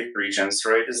and safe regions,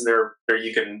 right? Isn't there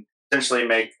you can essentially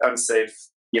make unsafe,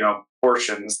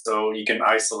 portions, so you can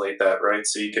isolate that, right?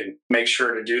 So you can make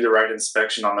sure to do the right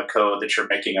inspection on the code that you're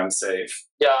making unsafe.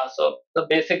 Yeah, so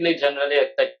basically generally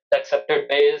accepted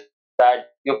way is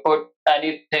that you put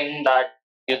anything that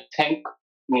you think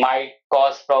might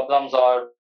cause problems or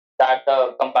that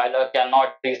the compiler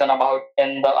cannot reason about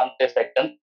in the unsafe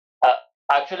section. Uh,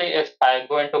 Actually, if I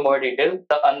go into more detail,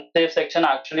 the unsafe section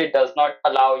actually does not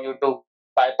allow you to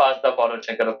bypass the borrow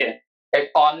checker. Okay,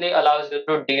 it only allows you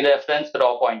to dereference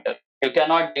raw pointer. You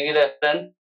cannot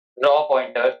dereference raw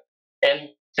pointer in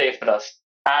safe Rust.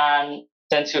 And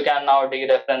since you can now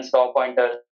dereference raw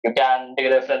pointer, you can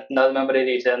dereference null memory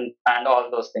region and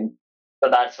all those things. So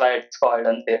that's why it's called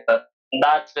unsafe.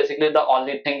 That's basically the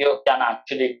only thing you can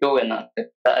actually do in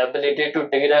unsafe. The ability to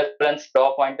dereference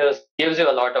raw pointers gives you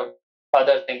a lot of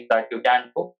other things that you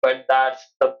can do, but that's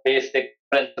the basic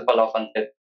principle of unsafe.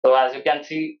 So as you can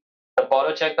see, the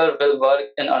borrow checker will work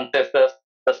in unsafe Rust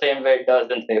the same way it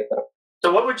does in safe Rust.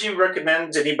 So what would you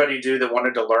recommend anybody do that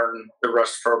wanted to learn the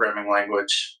Rust programming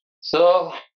language?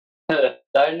 So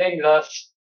learning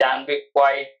Rust can be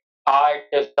quite hard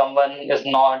if someone is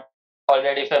not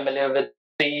already familiar with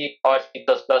C or C++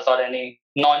 or any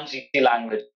non-GC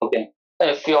language. Okay,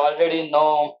 if you already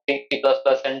know C++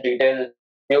 in detail,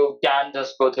 you can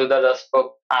just go through the Rust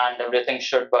book and everything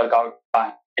should work out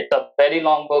fine. It's a very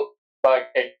long book, but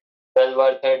it's well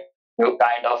worth it. You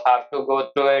kind of have to go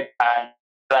through it and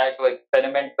try to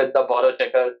experiment with the borrow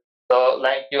checker. So,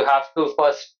 like, you have to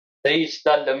first reach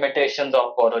the limitations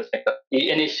of borrow checker.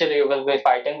 Initially, you will be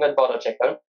fighting with borrow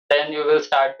checker. Then you will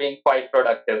start being quite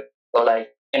productive. So, like,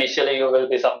 initially you will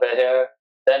be somewhere here.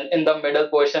 Then in the middle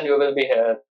portion you will be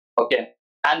here. Okay,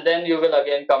 and then you will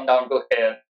again come down to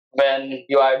here when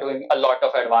you are doing a lot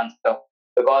of advanced stuff,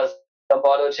 because the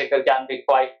borrow checker can be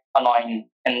quite annoying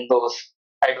in those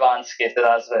advanced cases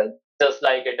as well, just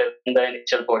like it is in the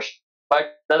initial portion.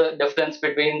 But the difference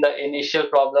between the initial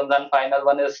problems and final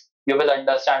one is you will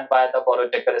understand why the borrow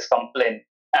checker is complaining.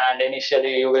 And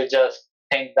initially, you will just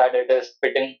think that it is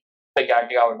spitting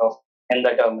spaghetti out of in the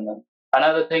terminal.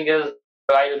 Another thing is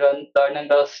while learning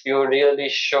this, you really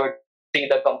should see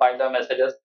the compiler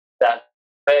messages. That's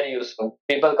very useful.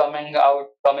 People coming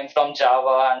from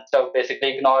Java and stuff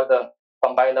basically ignore the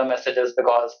compiler messages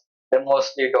because they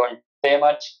mostly don't say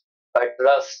much. But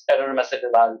Rust error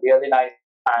messages are really nice,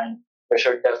 and we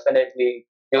should definitely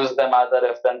use them as a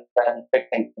reference when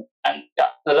fixing things. And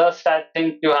yeah, the Rust, I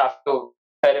think you have to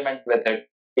experiment with it.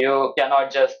 You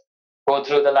cannot just go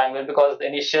through the language because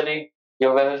initially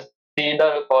you will see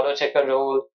the borrow checker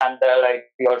rule and there are like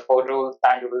 3 or 4 rules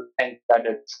and you will think that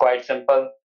it's quite simple.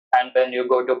 And when you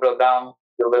go to program,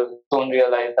 you will soon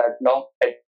realize that no,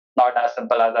 it's not as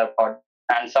simple as I thought.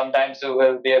 And sometimes you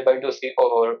will be able to see,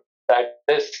 oh, that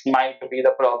this might be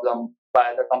the problem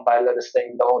why the compiler is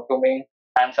saying no to me.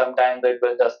 And sometimes it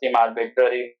will just seem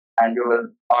arbitrary and you will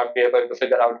not be able to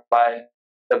figure out why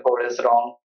the code is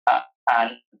wrong.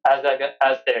 And as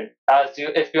said,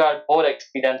 if you are more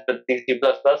experienced with C++,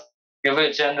 you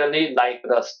will generally like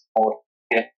Rust more.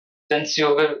 Okay? Since you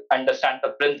will understand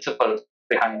the principles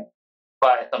behind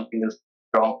why something is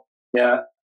wrong. Yeah,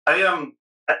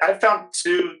 I found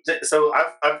two. So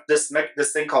I've this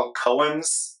thing called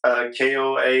Koans,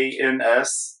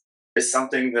 Koans, is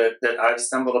something that I've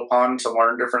stumbled upon to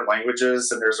learn different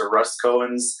languages, and there's a Rust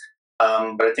Koans,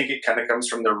 but I think it kind of comes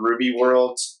from the Ruby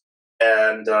world,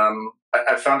 and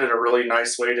I found it a really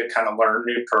nice way to kind of learn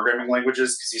new programming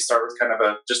languages because you start with kind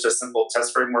of just a simple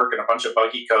test framework and a bunch of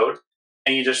buggy code,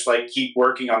 and you just like keep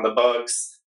working on the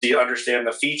bugs. Do you understand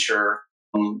the feature?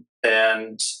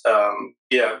 And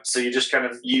so you just kind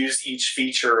of use each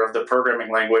feature of the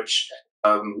programming language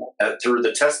through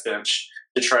the test bench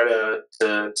to try to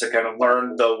kind of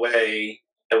learn the way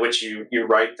in which you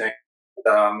write things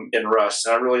in Rust.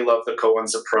 And I really love the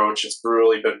Koans approach. It's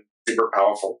really been super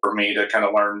powerful for me to kind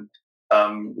of learn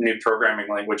new programming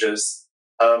languages.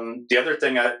 The other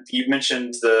thing you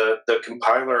mentioned the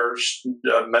compiler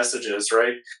messages,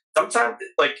 right? Sometimes,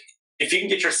 like, if you can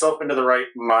get yourself into the right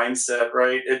mindset,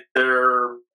 right, it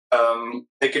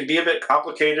can be a bit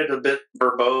complicated, a bit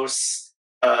verbose,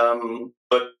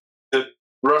 but the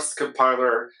Rust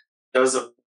compiler does a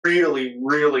really,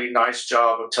 really nice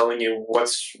job of telling you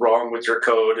what's wrong with your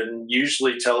code and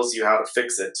usually tells you how to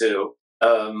fix it too,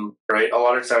 right? A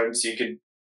lot of times you can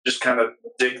just kind of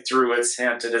dig through its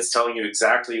hint and it's telling you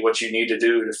exactly what you need to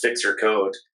do to fix your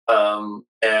code.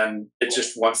 And it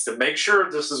just wants to make sure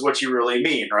this is what you really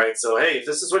mean, right? So, hey, if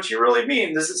this is what you really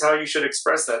mean, this is how you should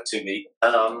express that to me.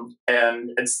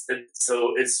 And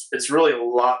it's really a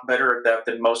lot better at that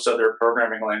than most other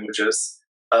programming languages.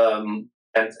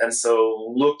 And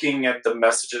so looking at the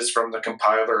messages from the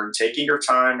compiler and taking your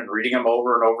time and reading them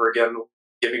over and over again,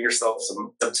 giving yourself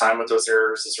some time with those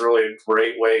errors is really a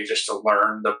great way just to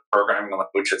learn the programming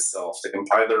language itself. The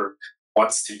compiler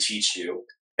wants to teach you.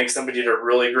 think somebody did a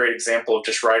really great example of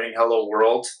just writing "Hello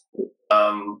World,"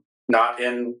 not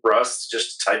in Rust,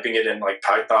 just typing it in like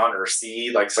Python or C,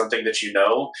 like something that you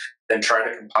know, then try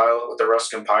to compile it with the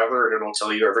Rust compiler, and it'll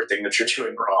tell you everything that you're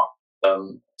doing wrong.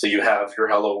 So you have your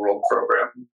 "Hello World" program.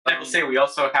 I will say we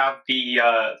also have the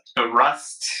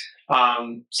Rust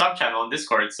sub-channel in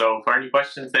Discord. So for any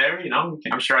questions there,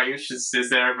 I'm sure Ayush is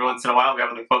there every once in a while. We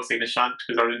have other folks like Nishant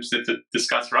who are interested to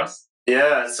discuss Rust.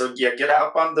 Yeah, so get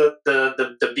up on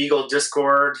the Beagle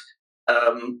Discord.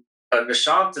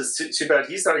 Nishant is too bad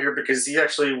he's not here because he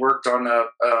actually worked on a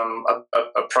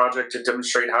project to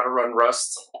demonstrate how to run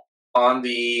Rust on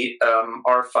the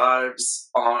R5s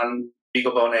on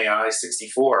BeagleBone AI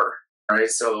 64. Right,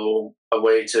 so a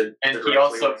way to he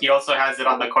also has it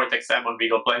on the Cortex M on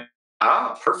BeaglePlay.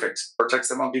 Ah, perfect. Cortex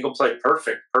M on BeaglePlay.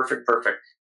 Perfect.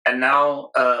 And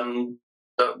now the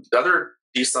other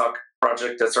DSOC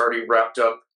project that's already wrapped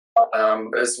up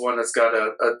is one that's got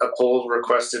a pull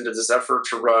request into the Zephyr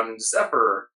to run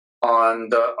Zephyr on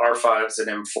the R5s and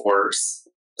M4s.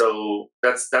 So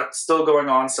that's still going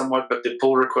on somewhat, but the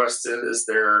pull request is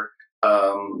there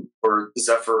for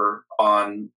Zephyr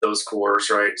on those cores,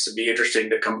 right? So it'd be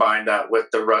interesting to combine that with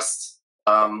the Rust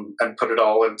and put it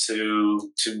all into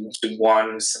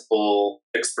one simple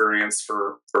experience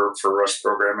for Rust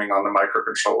programming on the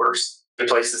microcontrollers. Good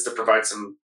places to provide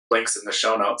some links in the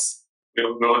show notes.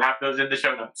 We'll have those in the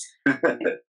show notes.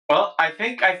 Well, I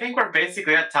think we're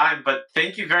basically at time, but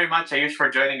thank you very much, Ayush, for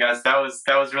joining us. That was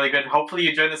really good. Hopefully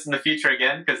you join us in the future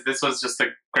again, because this was just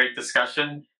a great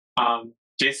discussion.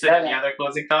 Jason, any other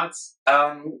closing thoughts?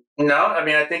 No, I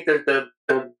mean, I think that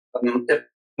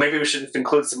maybe we should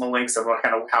include some links on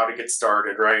kind of how to get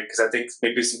started, right? Because I think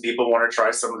maybe some people want to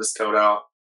try some of this code out,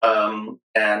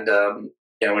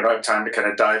 we don't have time to kind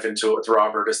of dive into it with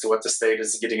Robert as to what the state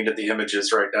is getting into the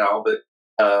images right now. But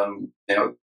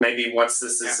maybe once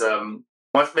this is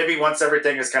once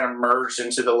everything is kind of merged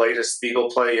into the latest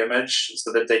BeaglePlay image,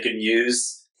 so that they can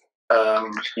use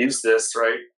this,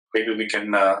 right? Maybe we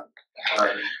can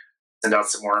send out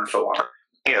some more info on it.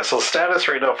 Yeah, so status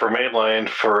right now for mainline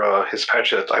for his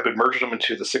patch, I've been merging them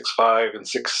into the 6.5 and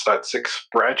 6.6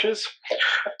 branches.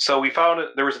 So we found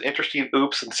there was an interesting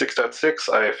oops in 6.6.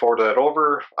 I forwarded that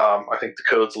over. I think the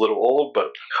code's a little old,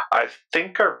 but I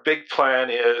think our big plan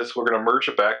is we're going to merge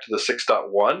it back to the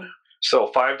 6.1.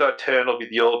 So 5.10 will be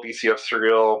the old BCF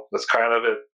serial. That's kind of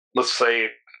it, let's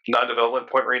say, non-development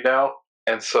point right now.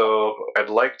 And so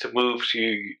I'd like to move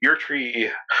to your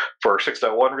tree for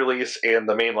 6.1 release and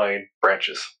the mainline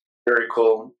branches. Very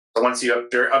cool. So once you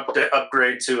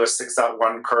upgrade to a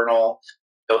 6.1 kernel,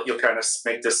 you'll kind of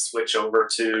make this switch over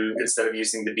to, instead of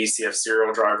using the BCF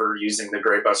serial driver, using the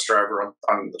Greybus driver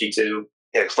on G2.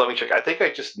 Yeah, so let me check. I think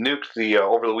I just nuked the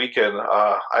over the weekend.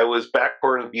 I was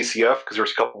backporting the BCF because there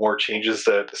was a couple more changes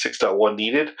that 6.1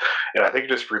 needed, and I think I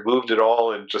just removed it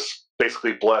all and just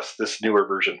basically blessed this newer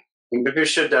version. Maybe we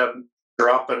should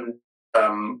drop and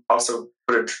also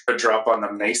put a drop on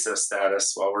the Mesa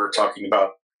status while we're talking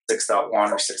about 6.1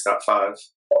 or 6.5.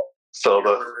 So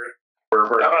we're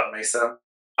on Mesa.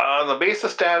 On the Mesa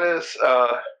status,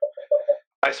 I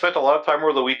spent a lot of time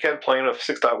over the weekend playing with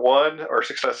 6.1 or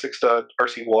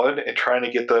 6.6.RC1 and trying to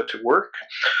get that to work.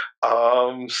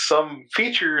 Some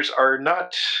features are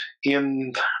not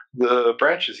in the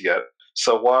branches yet.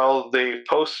 So while they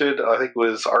posted, I think it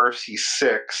was RFC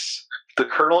 6, the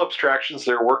kernel abstractions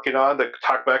they're working on that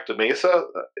talk back to Mesa,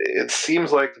 it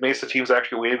seems like the Mesa team's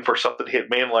actually waiting for something to hit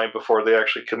mainline before they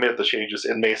actually commit the changes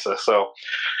in Mesa. So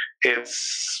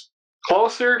it's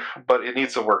closer, but it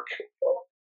needs some work.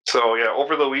 So yeah,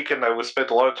 over the weekend I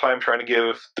spent a lot of time trying to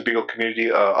give the Beagle community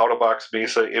an out-of-box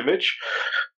Mesa image.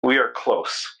 We are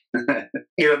close. The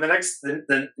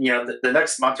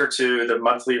next month or two, the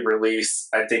monthly release,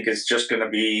 I think, is just going to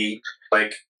be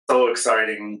like so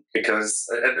exciting because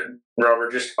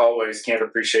Robert just always can't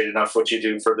appreciate enough what you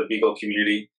do for the Beagle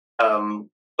community.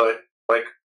 But like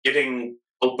getting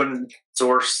open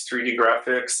source 3D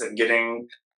graphics and getting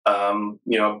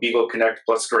Beagle Connect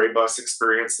plus Greybus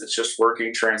experience that's just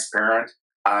working transparent.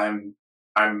 I'm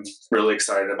really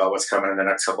excited about what's coming in the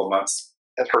next couple months.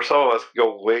 And for some of us,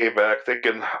 go way back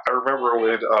thinking, I remember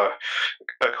when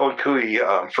Konkui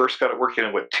first got it working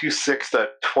in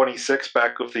 2.6.26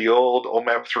 back with the old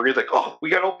OMAP 3, like, oh, we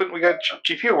got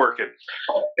GPU working.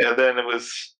 And then it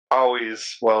was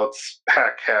always, well, it's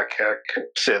hack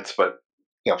since, but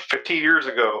 15 years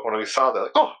ago when we saw that,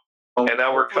 like, oh, and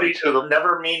now we're coming to it'll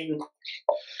never mean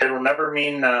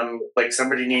like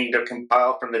somebody needing to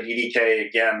compile from the DDK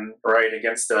again, right,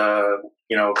 against a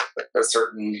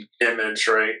certain image,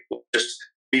 right? Just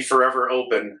be forever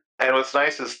open. And what's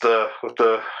nice is with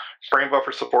the frame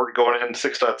buffer support going in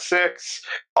 6.6.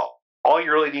 All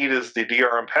you really need is the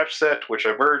DRM patch set, which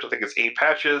I merged. I think it's 8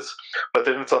 patches, but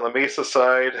then it's on the Mesa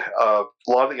side. A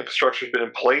lot of the infrastructure has been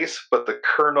in place, but the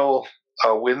kernel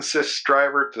WinSys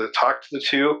driver to talk to the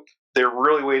two, they're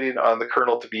really waiting on the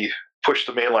kernel to be pushed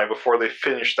to mainline before they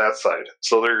finish that side.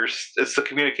 So it's the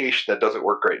communication that doesn't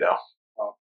work right now.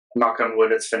 Knock on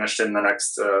wood, it's finished in the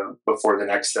next before the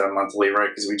next monthly, right?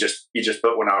 Because you just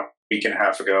put one out a week and a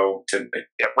half ago.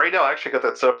 Yeah, right now I actually got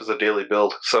that set up as a daily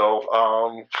build, so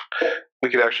we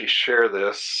could actually share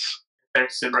this.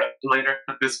 Sooner later.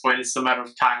 At this point, it's a matter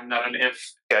of time, not an if.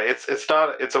 Yeah,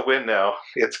 it's a win now.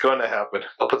 It's going to happen.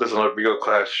 I'll put this on a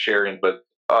BeagleCast sharing, but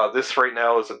this right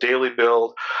now is a daily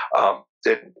build.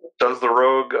 It does the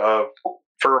Rogue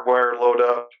firmware load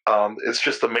up. It's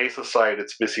just the Mesa side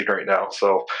it's missing right now.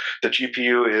 So the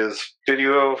GPU is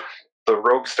video, the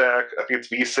Rogue stack, I think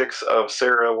it's V6 of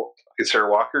Sarah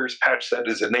Walker's patch set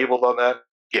is enabled on that.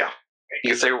 Yeah.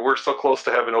 You can say we're so close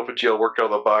to having OpenGL work out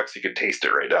of the box, you can taste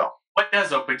it right now. What does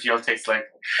OpenGL taste like?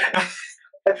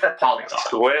 Polygon.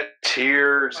 Sweat,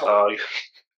 tears,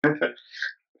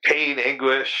 pain,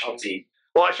 anguish.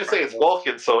 Well, I should say it's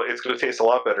Vulkan, so it's going to taste a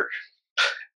lot better.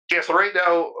 Yeah, so right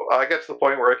now, I get to the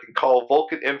point where I can call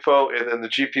Vulkan info, and then the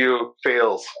GPU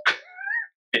fails.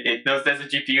 It knows there's a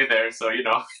GPU there, so you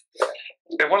know.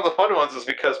 And one of the fun ones is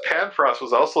because Panfrost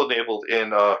was also enabled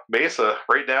in Mesa.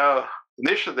 Right now,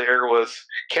 the issue there was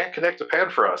can't connect to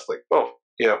Panfrost. Like, oh,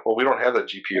 yeah, well, we don't have that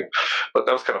GPU. But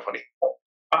that was kind of funny.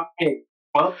 Okay,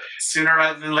 well, sooner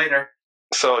rather than later.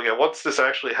 So yeah, once this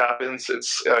actually happens,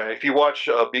 it's if you watch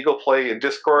Beagle play in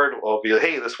Discord, we'll be like,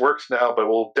 hey, this works now, but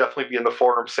we'll definitely be in the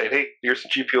forum saying, hey, here's the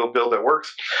GPU build that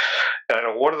works. And I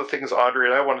know one of the things Andre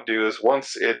and I want to do is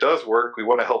once it does work, we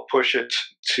want to help push it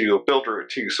to build root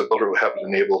too, so build root will have it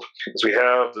enabled. Because we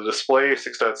have the display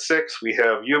 6.6, we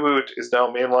have U-boot is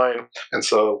now mainline, and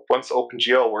so once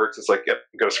OpenGL works, it's like, yep,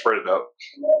 we got to spread it out.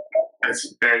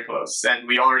 It's very close, and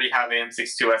we already have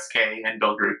AM62SK and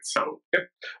build root, so. Yep.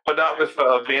 But not with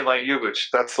mainline U-boot.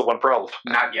 That's the one problem.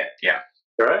 Not yet, yeah.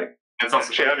 All right. That's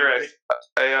also Andre,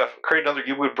 I created another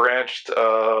U-boot branch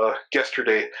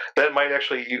yesterday. That might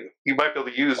actually, you might be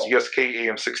able to use the SK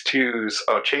AM62's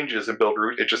changes in build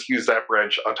root and just use that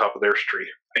branch on top of their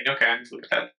tree. Okay, I include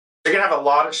that. You're going to have a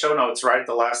lot of show notes, right?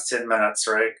 The last 10 minutes,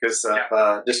 right? Because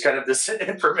just kind of this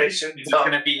information. It's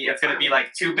gonna be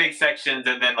like 2 big sections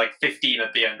and then like 15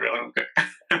 at the end, really. Okay.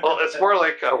 Well, it's more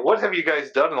like, what have you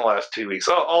guys done in the last 2 weeks?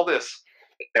 Oh, all this.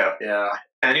 Yeah.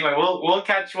 Anyway, we'll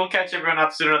catch everyone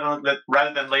up sooner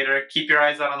rather than later. Keep your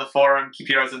eyes out on the forum. Keep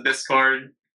your eyes on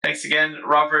Discord. Thanks again,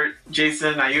 Robert,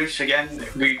 Jason, Ayush. Again,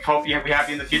 we hope we have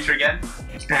you in the future again.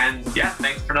 And yeah,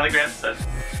 thanks for another great episode.